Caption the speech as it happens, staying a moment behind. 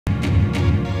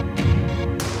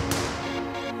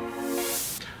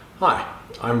Hi,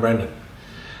 I'm Brendan.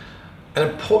 An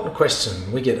important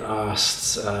question we get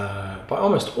asked by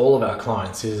almost all of our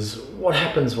clients is, what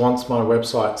happens once my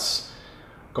website's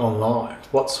gone live?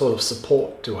 What sort of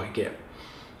support do I get?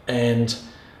 And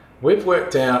we've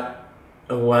worked out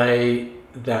a way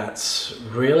that's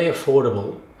really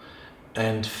affordable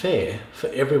and fair for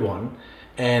everyone,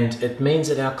 and it means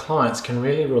that our clients can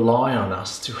really rely on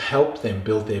us to help them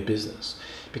build their business.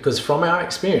 Because from our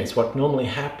experience, what normally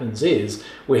happens is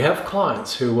we have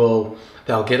clients who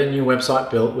they'll get a new website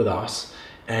built with us,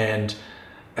 and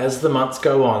as the months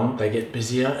go on, they get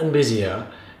busier and busier,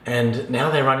 and now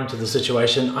they run into the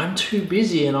situation, I'm too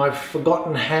busy and I've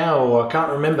forgotten how, or I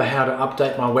can't remember how to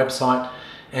update my website,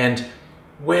 and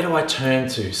where do I turn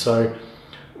to? So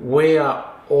we are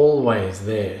always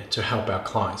there to help our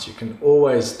clients. You can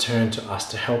always turn to us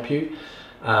to help you.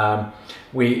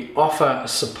 We offer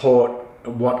support,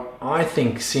 what I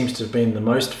think seems to have been the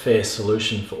most fair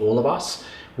solution for all of us.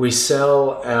 We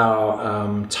sell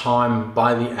our time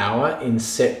by the hour in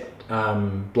set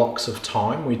blocks of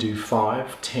time. We do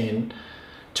 5, 10,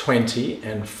 20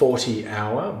 and 40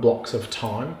 hour blocks of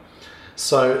time.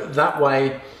 So that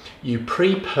way you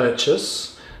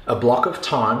pre-purchase a block of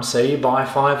time, say you buy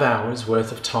 5 hours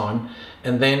worth of time,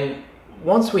 and then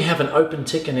once we have an open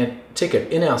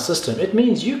ticket in our system, it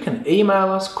means you can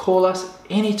email us, call us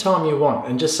anytime you want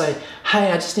and just say,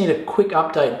 hey, I just need a quick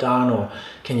update done, or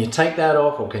can you take that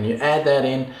off, or can you add that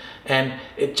in? And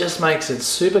it just makes it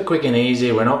super quick and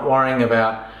easy. We're not worrying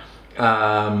about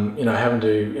having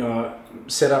to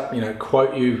set up,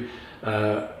 quote you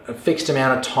a fixed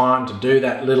amount of time to do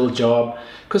that little job,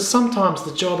 because sometimes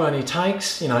the job only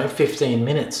takes 15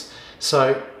 minutes.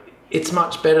 So it's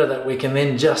much better that we can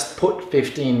then just put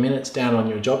 15 minutes down on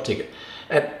your job ticket.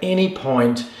 At any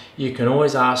point, you can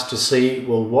always ask to see,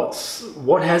 well,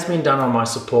 what has been done on my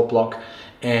support block,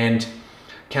 and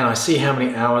can I see how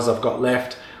many hours I've got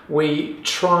left? We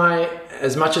try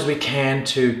as much as we can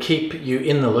to keep you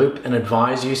in the loop and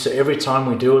advise you. So every time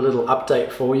we do a little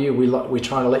update for you, we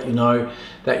try to let you know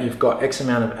that you've got X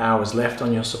amount of hours left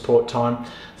on your support time.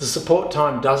 The support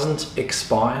time doesn't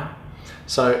expire.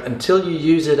 So until you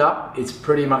use it up, it's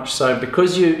pretty much so.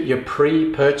 Because you're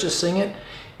pre-purchasing it,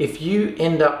 if you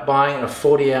end up buying a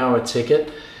 40-hour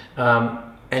ticket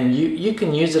and you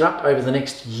can use it up over the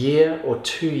next year or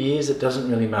 2 years, it doesn't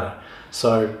really matter.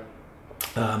 So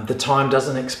the time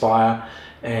doesn't expire,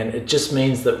 and it just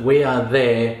means that we are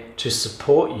there to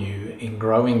support you in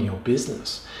growing your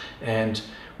business. And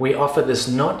we offer this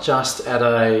not just at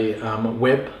a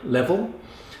web level.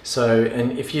 So,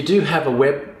 and if you do have a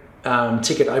web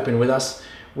ticket open with us,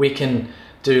 we can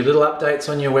do little updates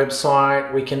on your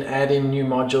website, we can add in new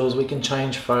modules, we can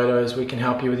change photos, we can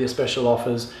help you with your special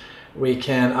offers, we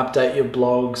can update your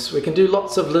blogs, we can do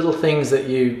lots of little things that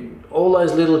all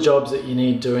those little jobs that you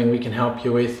need doing, we can help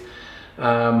you with.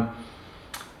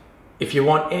 If you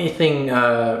want anything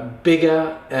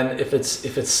bigger, and if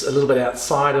it's a little bit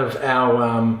outside of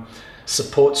our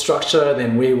support structure,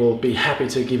 then we will be happy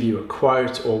to give you a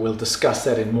quote, or we'll discuss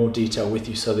that in more detail with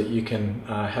you so that you can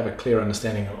have a clear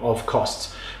understanding of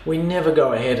costs. We never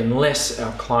go ahead unless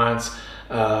our clients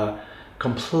are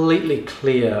completely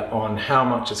clear on how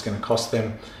much it's going to cost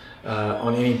them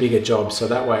on any bigger job, so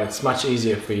that way it's much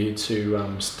easier for you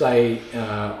to stay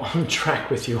on track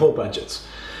with your budgets.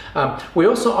 We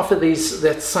also offer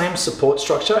that same support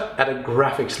structure at a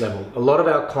graphics level. A lot of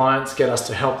our clients get us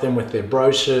to help them with their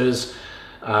brochures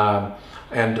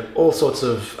and all sorts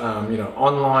of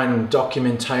online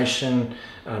documentation,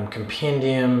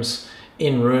 compendiums,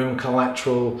 in-room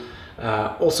collateral,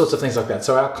 all sorts of things like that.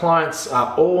 So our clients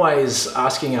are always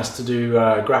asking us to do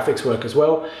graphics work as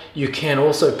well. You can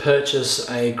also purchase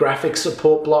a graphics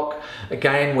support block.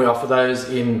 Again, we offer those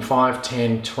in 5,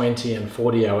 10, 20 and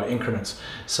 40 hour increments.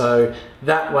 So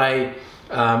that way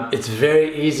it's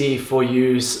very easy for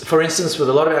you. For instance, with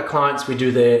a lot of our clients, we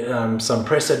do some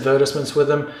press advertisements with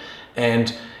them,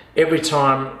 and every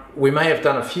time we may have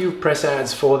done a few press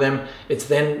ads for them, it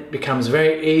then becomes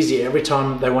very easy every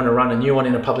time they want to run a new one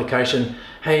in a publication.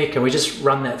 Hey, can we just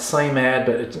run that same ad,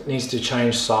 but it needs to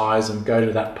change size and go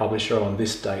to that publisher on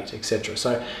this date, etc.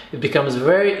 So it becomes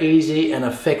very easy and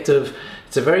effective.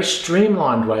 It's a very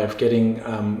streamlined way of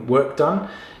getting work done,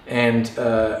 and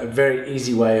a very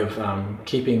easy way of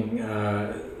keeping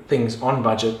things on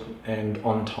budget and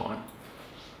on time.